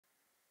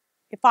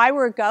If I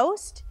were a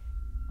ghost,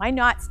 why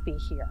not be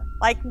here?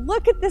 Like,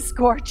 look at this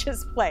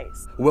gorgeous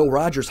place. Will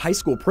Rogers High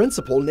School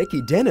principal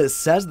Nikki Dennis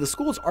says the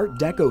school's Art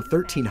Deco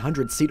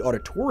 1,300-seat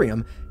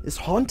auditorium is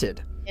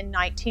haunted. In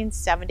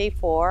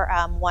 1974,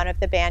 one of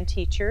the band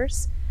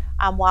teachers,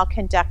 while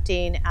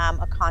conducting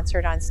a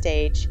concert on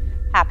stage,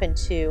 happened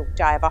to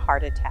die of a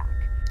heart attack.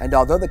 And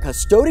although the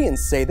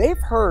custodians say they've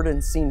heard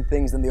and seen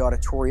things in the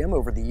auditorium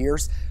over the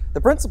years,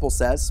 the principal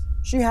says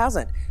she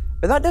hasn't.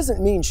 But that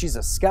doesn't mean she's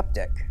a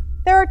skeptic.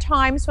 There are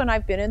times when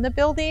I've been in the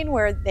building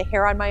where the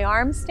hair on my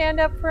arms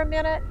stand up for a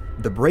minute.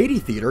 The Brady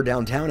Theater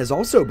downtown is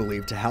also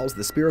believed to house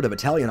the spirit of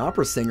Italian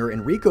opera singer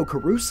Enrico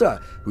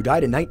Caruso, who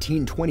died in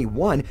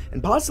 1921,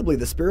 and possibly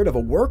the spirit of a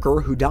worker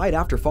who died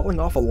after falling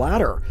off a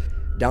ladder.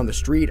 Down the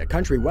street, a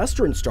country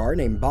western star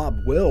named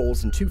Bob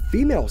Wills and two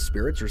female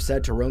spirits are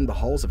said to roam the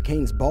halls of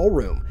Kane's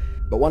Ballroom.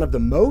 But one of the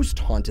most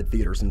haunted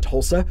theaters in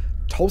Tulsa,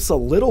 Tulsa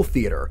Little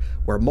Theater,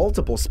 where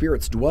multiple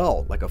spirits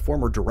dwell, like a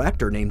former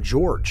director named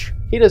George.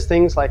 He does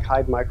things like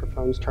hide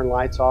microphones, turn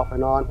lights off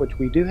and on, which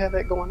we do have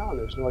that going on.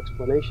 There's no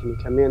explanation. You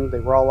come in, they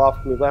were all off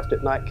when we left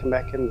at night, come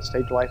back in, the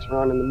stage lights are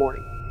on in the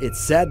morning. It's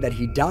said that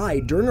he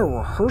died during a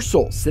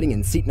rehearsal, sitting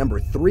in seat number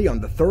 3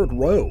 on the 3rd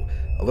row.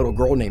 A little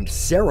girl named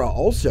Sarah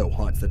also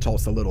haunts the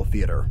Tulsa Little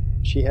Theater.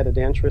 She had a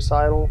dance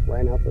recital,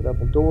 ran out the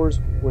double doors,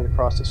 went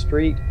across the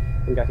street,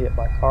 and got hit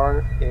by a car,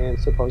 and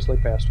supposedly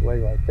passed away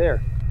right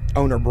there.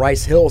 Owner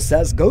Bryce Hill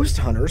says ghost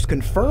hunters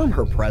confirm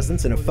her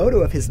presence in a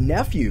photo of his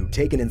nephew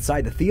taken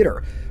inside the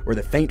theater, where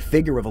the faint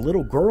figure of a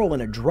little girl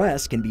in a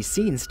dress can be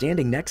seen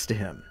standing next to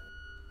him.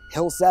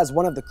 Hill says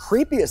one of the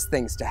creepiest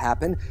things to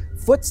happen,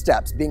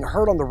 footsteps being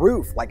heard on the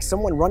roof like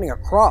someone running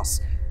across.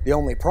 The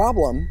only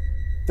problem,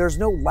 there's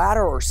no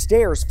ladder or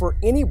stairs for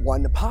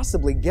anyone to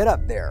possibly get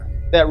up there.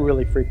 That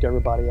really freaked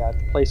everybody out.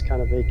 The place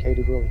kind of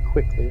vacated really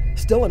quickly.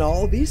 Still in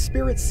all, these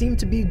spirits seem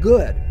to be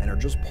good and are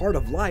just part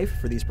of life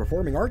for these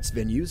performing arts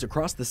venues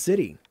across the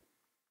city.